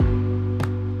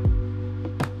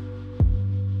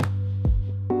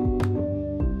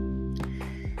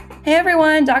Hey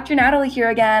everyone, Dr. Natalie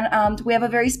here again. We have a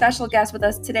very special guest with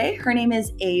us today. Her name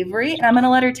is Avery, and I'm going to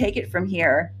let her take it from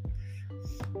here.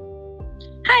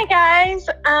 Hi guys.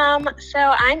 So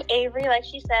I'm Avery, like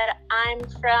she said. I'm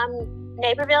from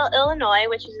Naperville, Illinois,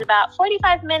 which is about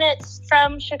 45 minutes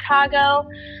from Chicago.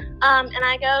 And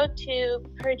I go to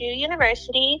Purdue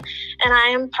University, and I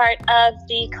am part of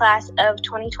the class of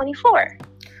 2024.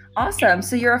 Awesome.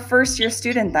 So you're a first-year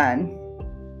student then?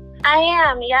 I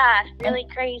am, yeah. Really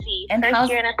crazy. And first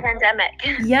year in a pandemic.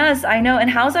 Yes, I know. And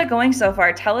how's that going so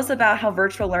far? Tell us about how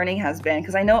virtual learning has been,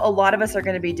 because I know a lot of us are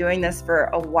going to be doing this for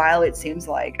a while, it seems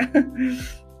like.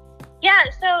 Yeah,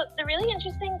 so the really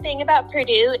interesting thing about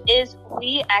Purdue is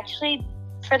we actually,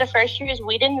 for the first years,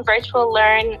 we didn't virtual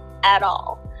learn at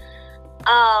all.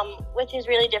 Which is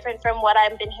really different from what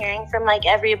I've been hearing from like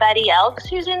everybody else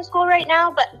who's in school right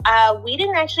now. But we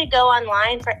didn't actually go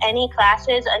online for any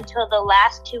classes until the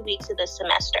last 2 weeks of the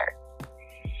semester.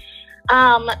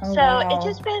 Wow. It's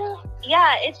just been,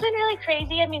 it's been really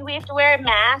crazy. I mean, we have to wear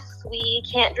masks. We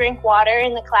can't drink water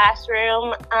in the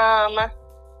classroom.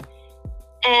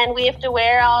 And we have to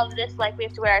wear all of this, like we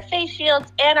have to wear our face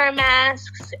shields and our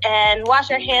masks and wash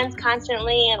our hands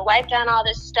constantly and wipe down all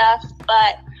this stuff.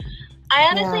 But I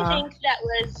honestly think that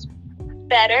was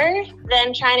better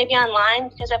than trying to be online,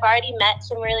 because I've already met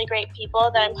some really great people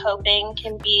that I'm hoping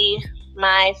can be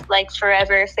my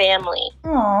forever family.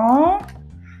 Aww.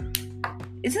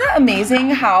 Isn't that amazing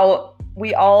how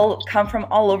we all come from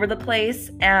all over the place,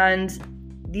 and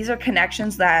these are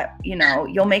connections that,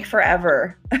 you'll make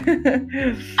forever.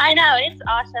 I know, it's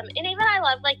awesome. And even I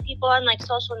love people on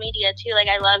social media too.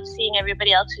 I love seeing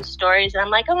everybody else's stories, and I'm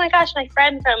like, oh my gosh, my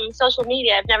friend from social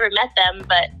media, I've never met them,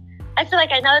 but I feel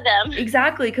like I know them.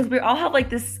 Exactly, because we all have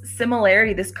this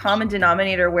similarity, this common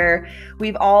denominator where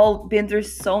we've all been through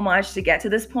so much to get to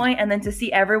this point, and then to see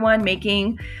everyone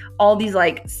making all these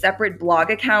separate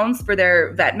blog accounts for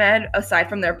their vet med aside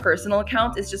from their personal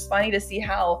accounts, it's just funny to see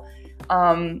how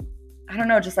I don't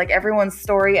know, just everyone's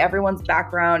story, everyone's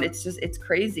background, it's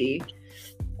crazy.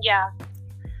 Yeah.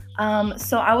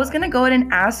 So I was gonna go ahead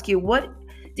and ask you, what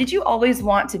did you always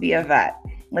want to be a vet?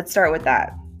 Let's start with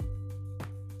that.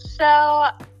 So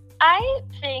I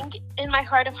think in my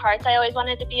heart of hearts, I always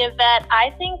wanted to be a vet.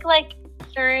 I think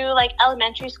through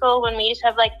elementary school, when we used to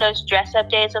have those dress up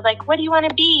days of what do you want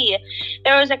to be?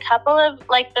 There was a couple of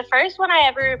the first one I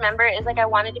ever remember is I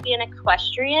wanted to be an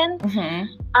equestrian. Mm-hmm.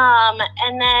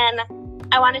 And then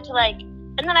I wanted to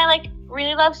and then I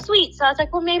really love sweets. So I was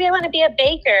well, maybe I want to be a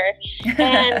baker.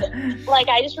 And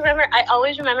I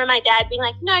always remember my dad being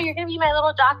no, you're going to be my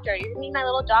little doctor. You're going to be my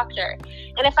little doctor.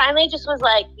 And it finally just was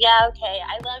yeah, okay,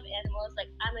 I love animals.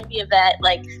 I'm going to be a vet.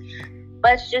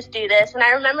 Let's just do this. And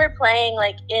I remember playing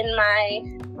in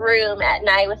my room at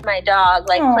night with my dog,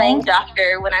 playing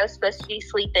doctor when I was supposed to be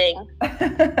sleeping.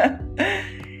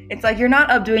 It's you're not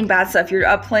up doing bad stuff. You're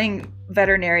up playing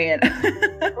veterinarian.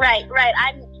 Right.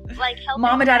 I'm helping.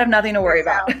 Mom and dad have nothing to worry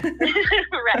about.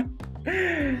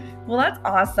 Right. Well, that's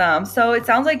awesome. So it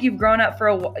sounds like you've grown up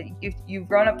you've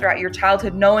grown up throughout your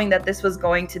childhood knowing that this was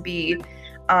going to be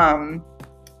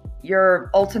your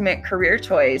ultimate career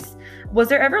choice. Was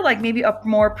there ever maybe a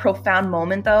more profound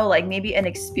moment though, maybe an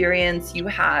experience you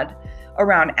had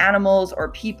around animals or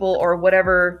people or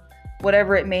whatever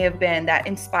it may have been that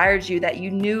inspired you, that you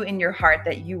knew in your heart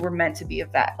that you were meant to be a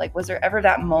vet? Was there ever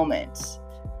that moment?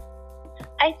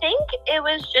 I think it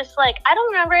was just I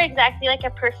don't remember exactly a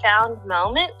profound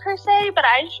moment per se, but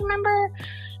I just remember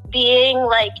being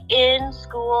in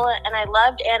school, and I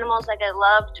loved animals. I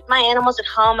loved my animals at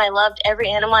home. I loved every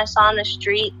animal I saw on the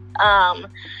street.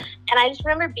 And I just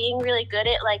remember being really good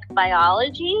at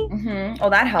biology. Mm-hmm. Oh,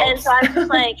 that helps. And so I was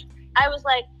just I was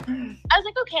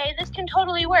okay, this can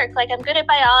totally work. I'm good at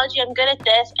biology. I'm good at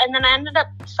this. And then I ended up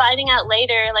finding out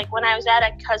later, when I was at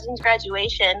a cousin's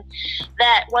graduation,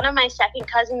 that one of my second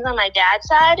cousins on my dad's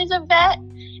side is a vet.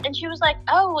 And she was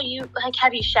oh, well, you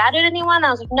have you shadowed anyone?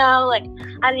 I was no, I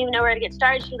didn't even know where to get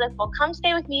started. She was well, come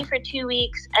stay with me for 2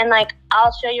 weeks, and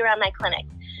I'll show you around my clinic.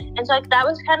 And so that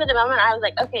was kind of the moment I was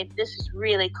okay, this is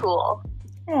really cool.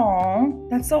 Aw,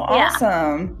 that's so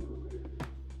awesome. Yeah.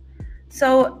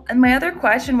 So my other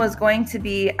question was going to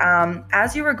be,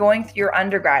 as you were going through your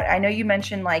undergrad, I know you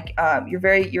mentioned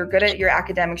you're good at your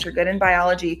academics, you're good in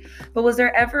biology, but was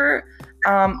there ever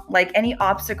any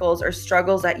obstacles or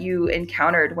struggles that you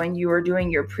encountered when you were doing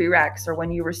your prereqs or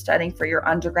when you were studying for your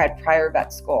undergrad prior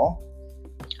vet school?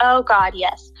 Oh God,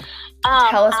 yes.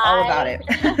 Tell us all about it.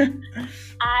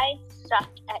 I suck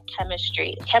at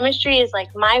chemistry. Chemistry is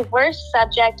my worst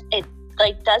subject. It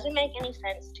like doesn't make any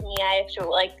sense to me. I have to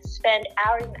like spend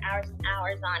hours and hours and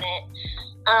hours on it.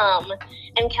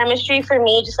 And chemistry for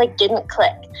me just like didn't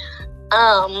click.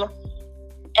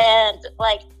 And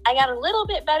like I got a little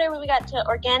bit better when we got to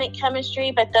organic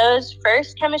chemistry, but those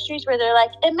first chemistries where they're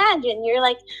like, imagine you're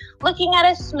like looking at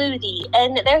a smoothie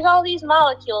and there's all these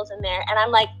molecules in there, and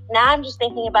I'm like, now I'm just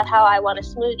thinking about how I want a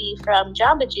smoothie from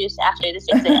Jamba Juice after this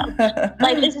exam.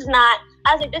 Like this is not,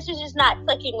 I was like, this is just not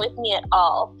clicking with me at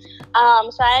all.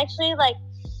 So I actually like,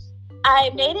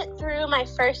 I made it through my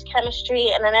first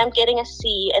chemistry, and then I'm getting a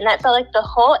C, and that felt like the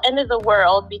whole end of the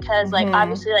world because, like,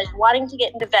 obviously, like, wanting to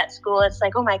get into vet school, it's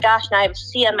like, oh my gosh, now I have a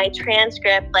C on my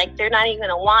transcript. Like, they're not even going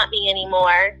to want me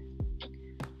anymore.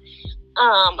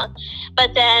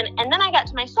 But then I got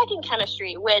to my second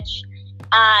chemistry, which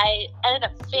I ended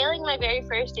up failing my very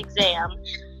first exam.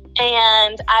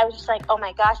 And I was just like, oh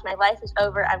my gosh, my life is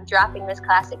over. I'm dropping this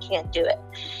class. I can't do it.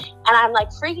 And I'm like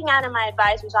freaking out in my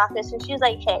advisor's office. And she's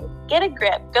like, hey, get a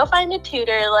grip. Go find a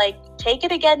tutor. Like, take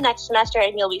it again next semester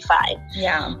and you'll be fine.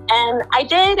 Yeah. And I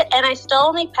did. And I still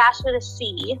only passed with a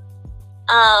C.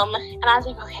 And I was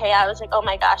like, okay. I was like, oh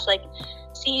my gosh, like,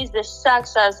 C's, this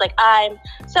sucks. So I was like, I'm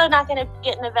so not going to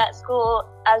get into vet school.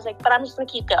 I was like, but I'm just going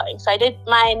to keep going. So I did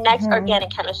my next organic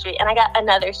chemistry, and I got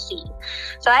another C.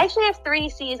 So I actually have 3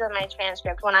 C's on my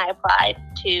transcript when I applied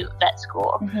to vet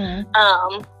school.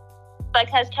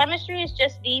 Because chemistry is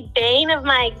just the bane of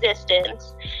my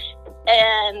existence.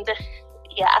 And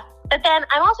yeah. But then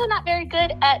I'm also not very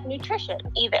good at nutrition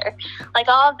either. Like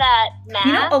all of that math.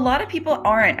 You know, a lot of people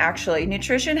aren't actually.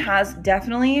 Nutrition has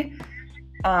definitely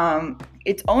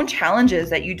its own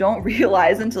challenges that you don't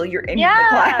realize until you're in the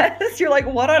class. You're like,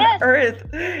 what on earth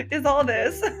is all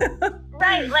this?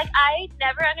 Right. Like, I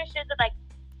never understood that, like,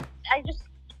 I just,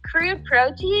 crude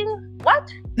protein?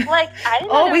 What? Like, I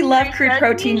didn't know. Oh, we love crude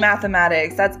protein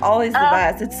mathematics. That's always the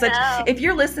best. It's such, if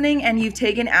you're listening and you've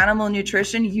taken animal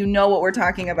nutrition, you know what we're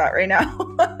talking about right now.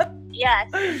 Yes.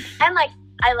 And, like,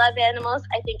 I love animals.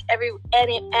 I think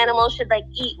any animal should, like,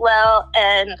 eat well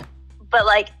but,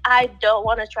 like, I don't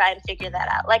want to try and figure that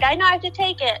out. Like, I know I have to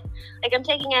take it. Like, I'm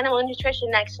taking animal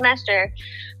nutrition next semester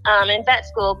in vet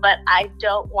school, but I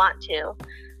don't want to.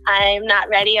 I'm not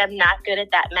ready. I'm not good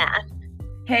at that math.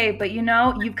 Hey, but, you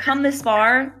know, you've come this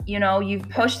far. You know, you've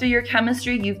pushed through your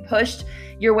chemistry. You've pushed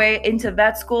your way into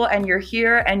vet school, and you're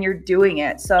here, and you're doing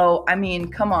it. So, I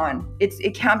mean, come on.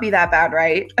 It can't be that bad,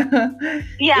 right?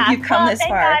 Yeah. If you've come this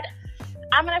far. God,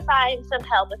 I'm going to find some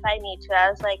help if I need to. I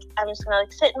was like, I'm just going to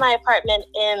like sit in my apartment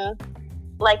and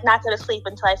like not go to sleep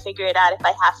until I figure it out if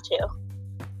I have to.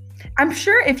 I'm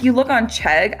sure if you look on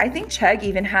Chegg, I think Chegg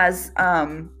even has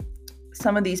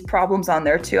some of these problems on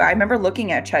there too. I remember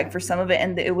looking at Chegg for some of it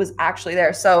and it was actually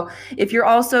there. So if you're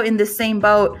also in the same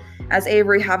boat as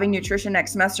Avery having nutrition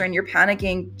next semester and you're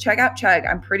panicking, check out Chegg.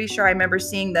 I'm pretty sure I remember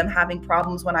seeing them having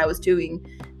problems when I was doing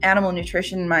animal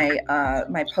nutrition my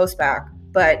post-bac.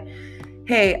 But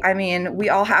hey, I mean, we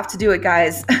all have to do it,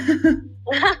 guys.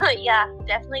 Yeah,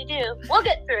 definitely do. We'll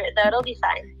get through it, though. It'll be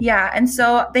fine. Yeah, and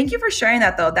so thank you for sharing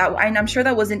that, though. I'm sure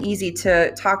that wasn't easy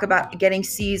to talk about getting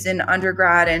C's in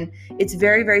undergrad, and it's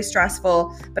very, very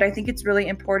stressful. But I think it's really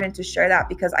important to share that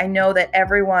because I know that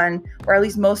everyone, or at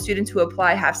least most students who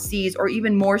apply, have C's or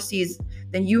even more C's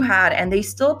than you had, and they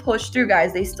still push through,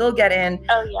 guys. They still get in.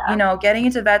 Oh, yeah. You know, getting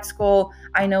into vet school,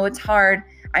 I know it's hard.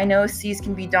 I know C's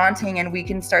can be daunting and we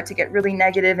can start to get really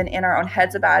negative and in our own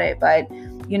heads about it. But,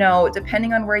 you know,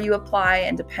 depending on where you apply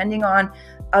and depending on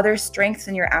other strengths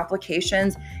in your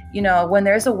applications, you know, when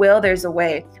there's a will, there's a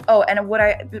way. Oh, and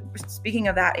speaking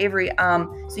of that, Avery,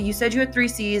 so you said you had 3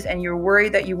 C's and you're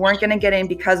worried that you weren't going to get in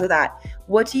because of that.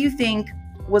 What do you think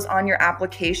was on your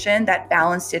application that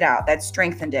balanced it out, that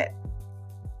strengthened it?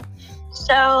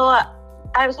 So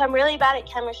I'm really bad at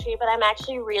chemistry, but I'm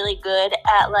actually really good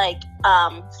at like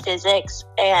physics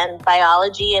and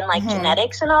biology and like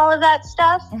genetics and all of that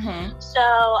stuff.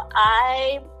 So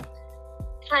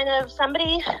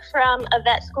somebody from a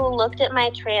vet school looked at my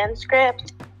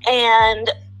transcript and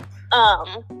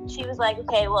she was like,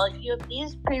 okay, well, you have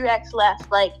these prereqs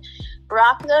left, like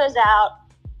rock those out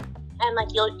and like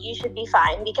you should be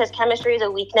fine because chemistry is a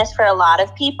weakness for a lot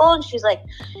of people. And she's like,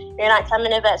 you're not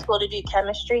coming to vet school to do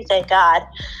chemistry, thank God.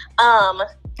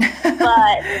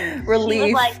 But relief.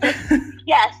 She was like,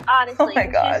 yes, honestly. Oh my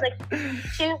God.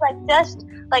 She was like, just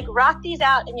like rock these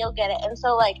out and you'll get it. And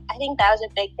so like, I think that was a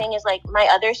big thing is like my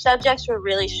other subjects were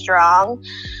really strong.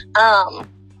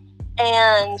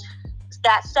 And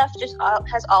that stuff just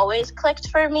has always clicked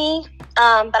for me.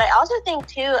 But I also think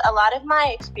too, a lot of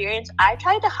my experience, I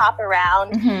tried to hop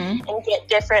around and get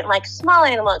different like small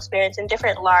animal experience and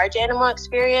different large animal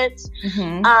experience.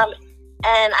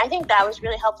 And I think that was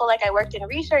really helpful. Like, I worked in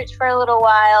research for a little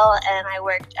while, and I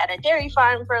worked at a dairy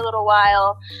farm for a little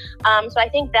while. So I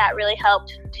think that really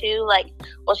helped too. Like,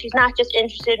 well, she's not just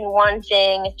interested in one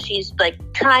thing. She's like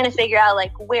trying to figure out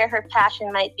like where her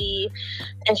passion might be.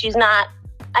 And she's not,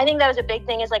 I think that was a big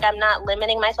thing, is like, I'm not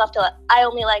limiting myself to, I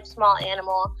only like small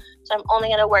animal, so I'm only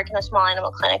going to work in a small animal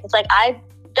clinic. It's like,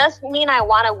 doesn't mean I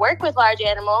want to work with large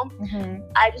animal. Mm-hmm.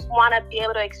 I just want to be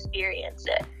able to experience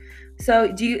it.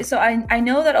 So I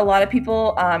know that a lot of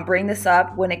people bring this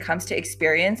up when it comes to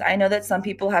experience. I know that some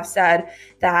people have said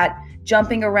that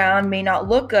jumping around may not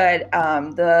look good.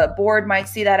 The board might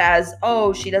see that as,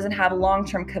 oh, she doesn't have a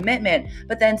long-term commitment.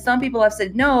 But then some people have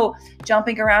said, no,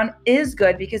 jumping around is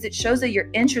good because it shows that you're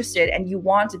interested and you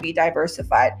want to be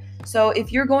diversified. So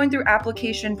if you're going through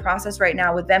application process right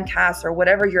now with VEMCAS or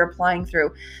whatever you're applying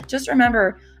through, just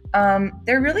remember,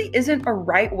 there really isn't a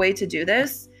right way to do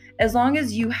this. As long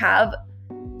as you have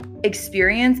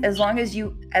experience, as long as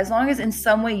in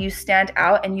some way you stand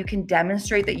out and you can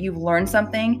demonstrate that you've learned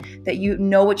something, that you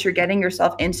know what you're getting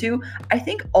yourself into, I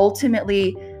think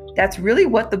ultimately that's really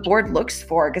what the board looks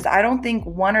for, because I don't think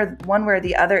one way or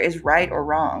the other is right or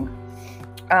wrong.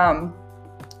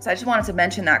 So I just wanted to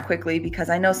mention that quickly because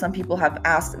I know some people have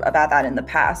asked about that in the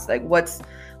past, like what's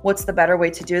the better way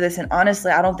to do this? And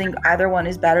honestly, I don't think either one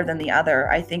is better than the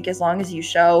other. I think as long as you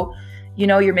show,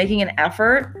 you're making an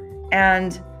effort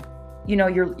and,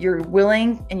 you're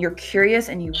willing and you're curious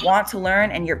and you want to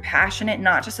learn and you're passionate,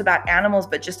 not just about animals,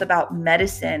 but just about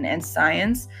medicine and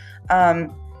science,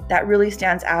 that really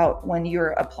stands out when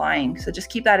you're applying. So just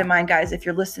keep that in mind, guys, if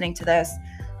you're listening to this,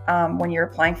 when you're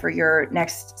applying for your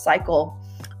next cycle.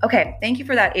 Okay. Thank you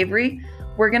for that, Avery.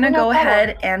 We're going to go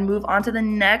ahead and move on to the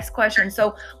next question.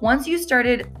 So once you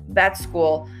started vet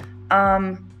school,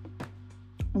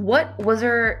 was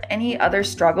there any other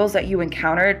struggles that you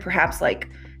encountered, perhaps like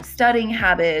studying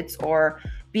habits or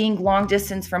being long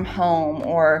distance from home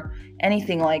or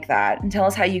anything like that? And tell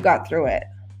us how you got through it.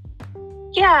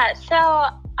 Yeah, so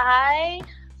I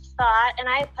thought, and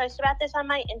I posted about this on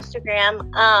my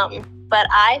Instagram, but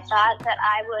I thought that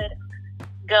I would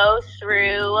go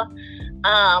through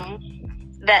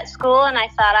vet school, and I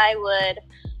thought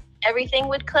everything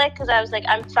would click, because I was like,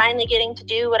 I'm finally getting to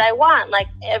do what I want. Like,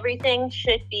 everything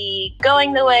should be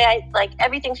going the way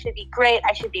everything should be great.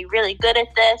 I should be really good at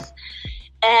this.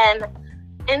 And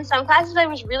in some classes, I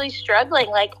was really struggling.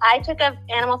 Like, I took an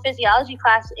animal physiology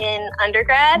class in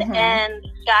undergrad and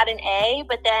got an A,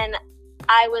 but then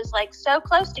I was like so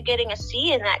close to getting a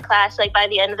C in that class, like by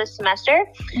the end of the semester.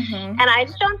 And I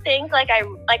just don't think I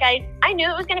knew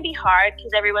it was going to be hard,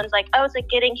 because everyone's like, oh, it's like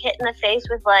getting hit in the face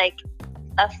with like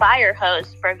a fire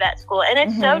hose for vet school. And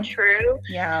it's so true.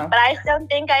 Yeah. But I don't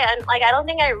think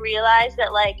I realized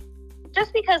that like,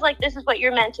 just because like this is what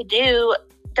you're meant to do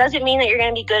doesn't mean that you're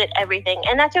going to be good at everything.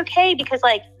 And that's okay, because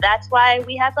like, that's why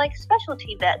we have like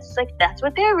specialty vets. Like, that's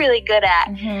what they're really good at.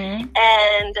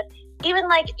 And even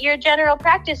like your general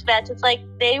practice vets, it's like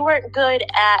they weren't good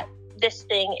at this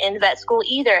thing in vet school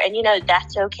either. And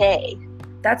that's okay.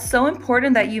 That's so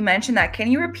important that you mentioned that.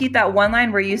 Can you repeat that one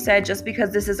line where you said, just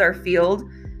because this is our field,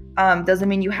 doesn't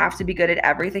mean you have to be good at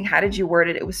everything? How did you word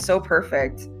it? It was so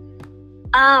perfect.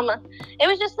 It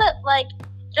was just that, like,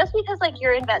 just because like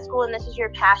you're in vet school and this is your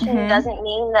passion doesn't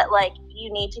mean that like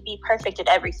you need to be perfect at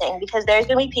everything, because there's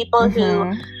going to be people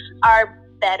who are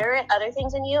better at other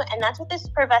things than you, and that's what this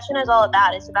profession is all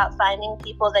about. It's about finding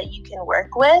people that you can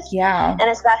work with, and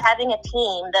it's about having a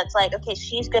team that's like, okay,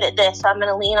 she's good at this, so I'm going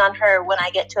to lean on her when I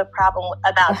get to a problem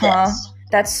about this.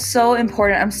 That's so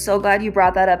important. I'm so glad you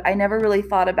brought that up. I never really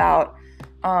thought about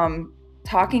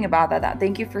talking about that.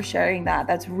 Thank you for sharing that.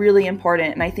 That's really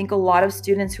important. And I think a lot of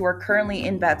students who are currently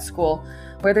in vet school,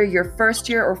 whether you're first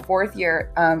year or fourth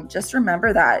year, just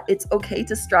remember that it's okay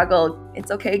to struggle.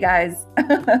 It's okay, guys.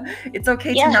 It's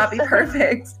okay to not be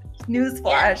perfect.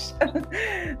 Newsflash.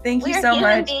 Thank you so much. We're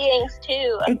human beings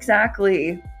too.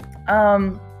 Exactly.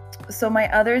 So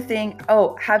my other thing,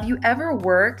 have you ever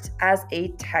worked as a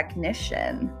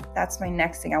technician? That's my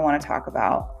next thing I want to talk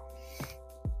about.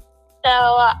 So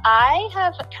I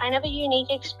have kind of a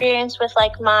unique experience with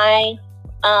like my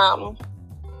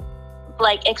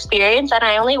experience, and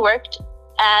I only worked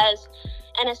as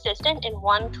an assistant in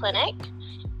one clinic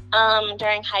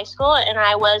during high school, and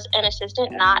I was an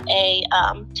assistant, not a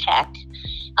tech.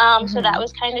 So that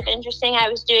was kind of interesting. I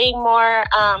was doing more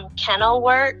kennel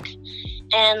work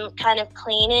and kind of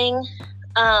cleaning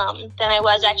than I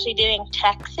was actually doing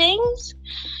tech things.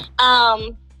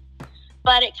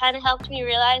 But it kind of helped me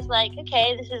realize, like,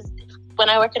 okay, this is, when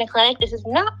I work in a clinic, this is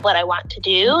not what I want to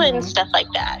do, and stuff like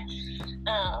that.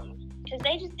 Because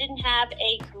they just didn't have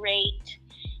a great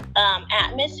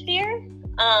atmosphere.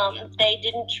 They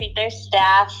didn't treat their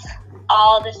staff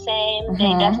all the same. Mm-hmm.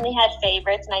 They definitely had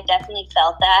favorites, and I definitely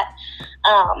felt that.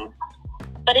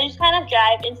 But it just kind of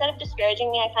instead of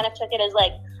discouraging me, I kind of took it as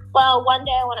like, well, one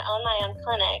day I want to own my own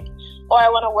clinic, or I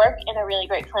want to work in a really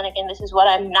great clinic, and this is what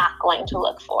I'm not going to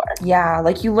look for. Yeah,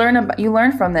 like you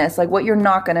learn from this, like what you're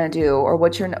not going to do, or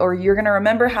you're going to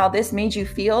remember how this made you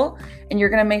feel, and you're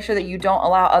going to make sure that you don't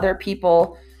allow other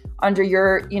people under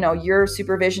your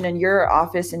supervision in your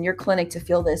office and your clinic to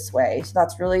feel this way. So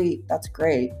that's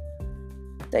great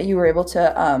that you were able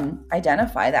to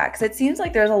identify that, because it seems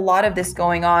like there's a lot of this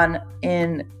going on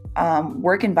in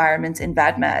work environments in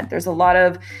vet med. There's a lot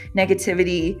of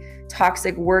negativity,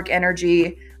 toxic work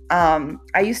energy. I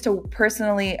used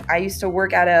to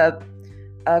work at a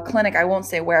clinic, I won't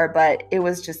say where, but it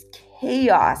was just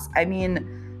chaos. I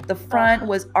mean, the front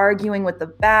was arguing with the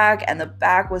back, and the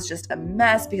back was just a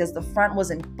mess because the front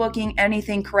wasn't booking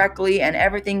anything correctly, and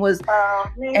everything was,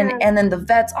 and then the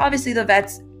vets,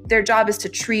 their job is to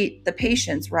treat the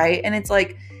patients, right? And it's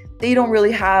like, they don't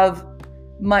really have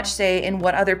much say in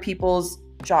what other people's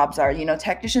jobs are.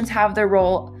 Technicians have their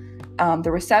role, the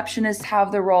receptionists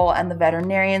have their role, and the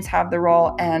veterinarians have their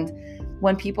role. And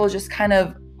when people just kind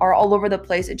of are all over the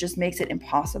place, it just makes it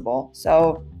impossible.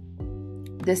 So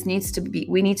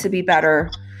we need to be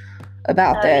better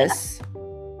about this. Yeah.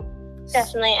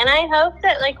 Definitely. And I hope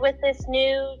that like with this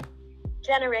new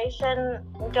generation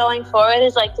going forward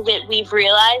is like we've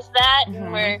realized that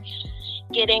Mm-hmm. we're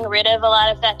getting rid of a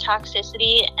lot of that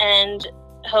toxicity, and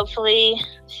hopefully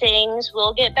things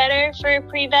will get better for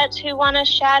pre-vets who want to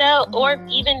shadow, Mm-hmm. or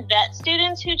even vet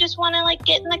students who just want to like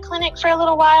get in the clinic for a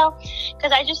little while.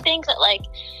 Because I just think that like,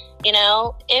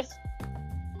 if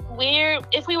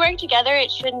we work together,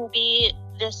 it shouldn't be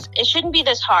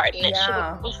this hard,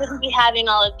 and we shouldn't be having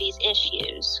all of these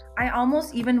issues. I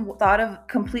almost even thought of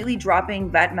completely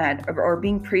dropping vet med or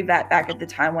being pre-vet back at the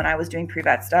time when I was doing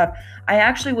pre-vet stuff. I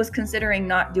actually was considering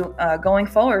not going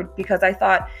forward, because I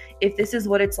thought, if this is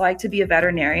what it's like to be a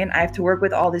veterinarian, I have to work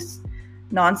with all this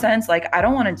nonsense. Like, I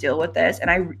don't want to deal with this.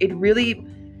 And it really,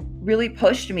 really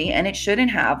pushed me, and it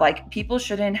shouldn't have. Like, people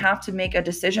shouldn't have to make a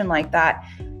decision like that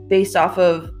based off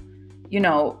of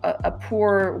a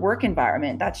poor work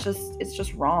environment. It's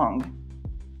just wrong.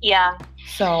 Yeah.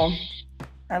 So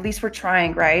at least we're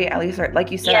trying, right? At least, like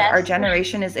you said, yes. Our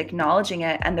generation is acknowledging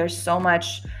it, and there's so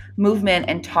much movement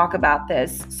and talk about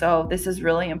this. So this is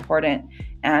really important.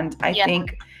 And I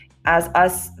think as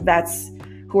us vets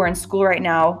who are in school right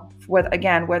now,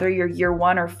 whether you're year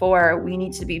 1 or 4, we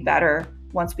need to be better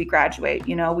once we graduate.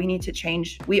 We need to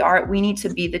change. We need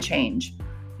to be the change,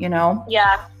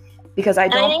 Yeah. Because I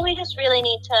think we just really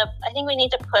need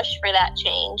to push for that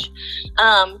change,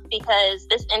 because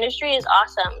this industry is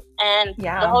awesome. And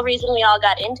the whole reason we all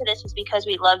got into this is because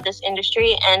we love this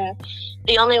industry. And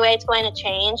the only way it's going to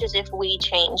change is if we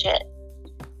change it.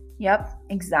 Yep,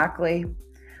 exactly.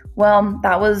 Well,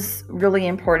 that was really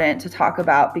important to talk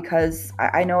about, because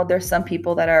I know there's some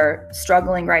people that are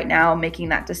struggling right now making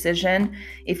that decision.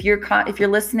 If you're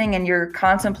listening and you're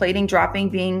contemplating dropping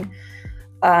being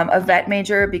a vet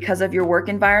major because of your work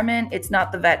environment, it's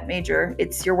not the vet major,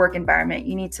 it's your work environment.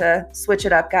 You need to switch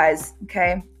it up, guys.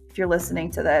 Okay, if you're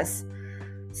listening to this.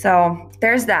 So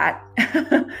there's that.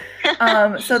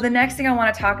 So the next thing I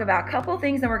want to talk about, a couple of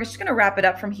things, and we're just going to wrap it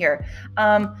up from here.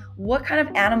 What kind of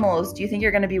animals do you think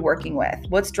you're going to be working with?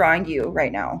 What's drawing you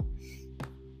right now?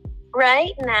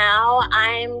 Right now,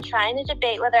 I'm trying to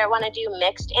debate whether I want to do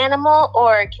mixed animal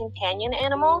or companion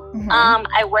animal. Mm-hmm.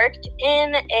 I worked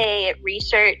in a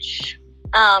research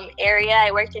area.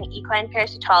 I worked in equine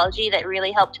parasitology that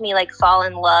really helped me like fall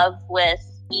in love with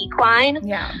equine.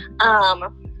 Yeah.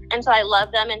 And so I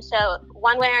love them. And so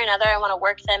one way or another, I want to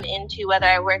work them into whether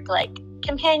I work like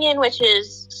companion, which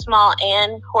is small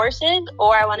and horses,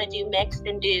 or I want to do mixed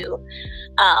and do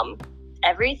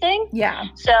everything. Yeah.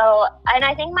 So, and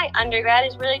I think my undergrad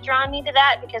has really drawn me to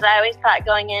that, because I always thought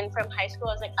going in from high school,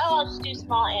 I was like, oh, I'll just do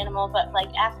small animal. But like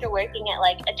after working at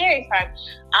like a dairy farm,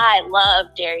 I love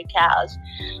dairy cows.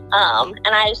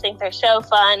 And I just think they're so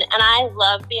fun. And I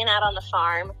love being out on the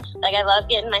farm. Like, I love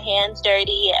getting my hands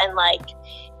dirty and like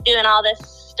doing all this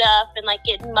stuff and like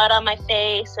getting mud on my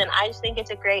face. And I just think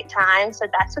it's a great time. So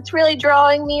that's what's really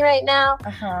drawing me right now.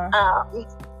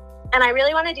 And I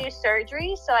really want to do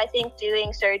surgery. So I think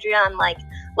doing surgery on like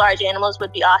large animals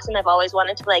would be awesome. I've always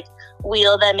wanted to like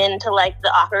wheel them into like the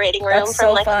operating room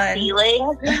from like the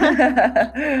ceiling.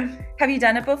 Have you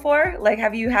done it before? Like,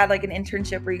 have you had like an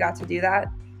internship where you got to do that?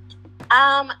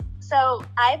 So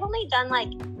I've only done like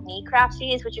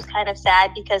necropsies, which is kind of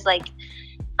sad because like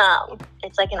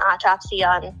it's like an autopsy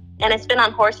on, and it's been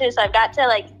on horses. So I've got to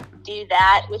like do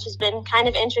that, which has been kind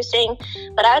of interesting.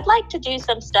 But I would like to do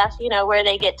some stuff, where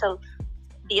they get to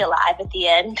be alive at the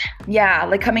end. Yeah,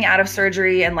 like coming out of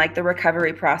surgery and like the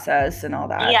recovery process and all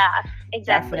that. Yeah,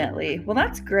 exactly. Definitely. Well,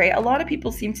 that's great. A lot of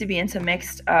people seem to be into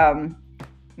mixed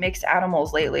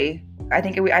animals lately. I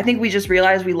think we just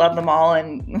realized we love them all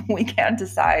and we can't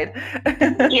decide.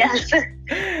 Yes.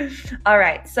 All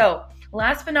right. So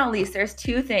last but not least, there's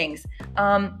two things.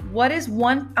 What is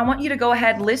one? I want you to go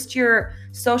ahead, list your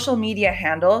social media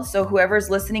handle so whoever's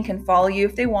listening can follow you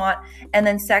if they want. And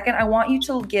then second, I want you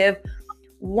to give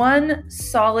one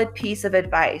solid piece of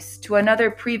advice to another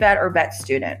pre-vet or vet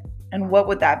student. And what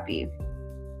would that be?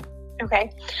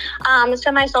 Okay.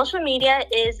 So my social media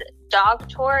is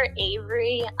Dr.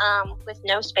 Avery, with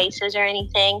no spaces or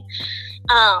anything.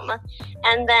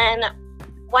 And then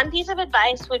one piece of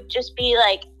advice would just be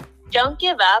like, don't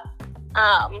give up.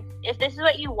 If this is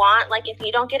what you want, like if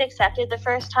you don't get accepted the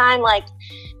first time, like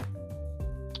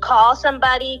call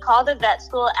somebody, call the vet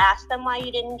school, ask them why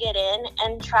you didn't get in,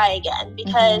 and try again,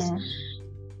 because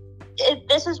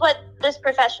this is what this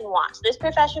profession wants. This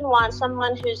profession wants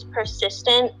someone who's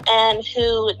persistent and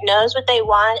who knows what they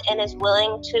want and is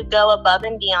willing to go above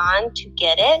and beyond to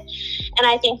get it. And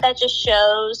I think that just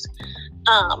shows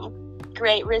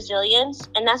great resilience,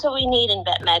 and that's what we need in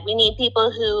vet med. We need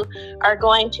people who are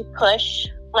going to push,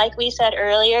 like we said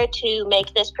earlier, to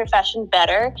make this profession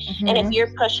better. And if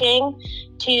you're pushing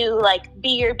to like be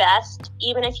your best,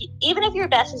 even if your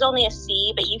best is only a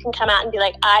C, but you can come out and be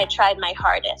like, I tried my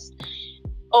hardest.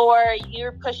 Or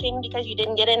you're pushing because you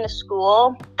didn't get into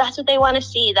school, that's what they want to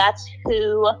see. That's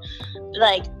what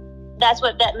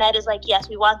vet med is like. Yes,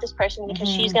 we want this person because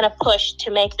she's going to push to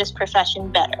make this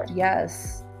profession better.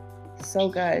 Yes. So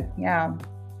good. Yeah.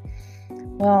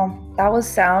 Well, that was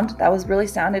sound. That was really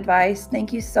sound advice.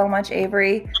 Thank you so much,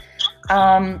 Avery.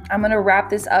 I'm going to wrap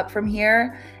this up from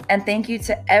here. And thank you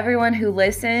to everyone who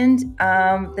listened.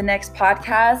 The next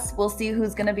podcast, we'll see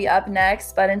who's going to be up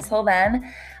next. But until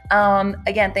then,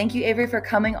 again, thank you, Avery, for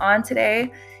coming on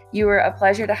today. You were a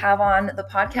pleasure to have on the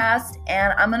podcast.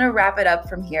 And I'm going to wrap it up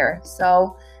from here.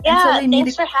 So yeah,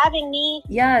 thanks for having me.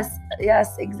 Yes,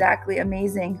 exactly.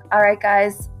 Amazing. All right,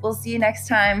 guys. We'll see you next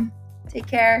time. Take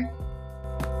care.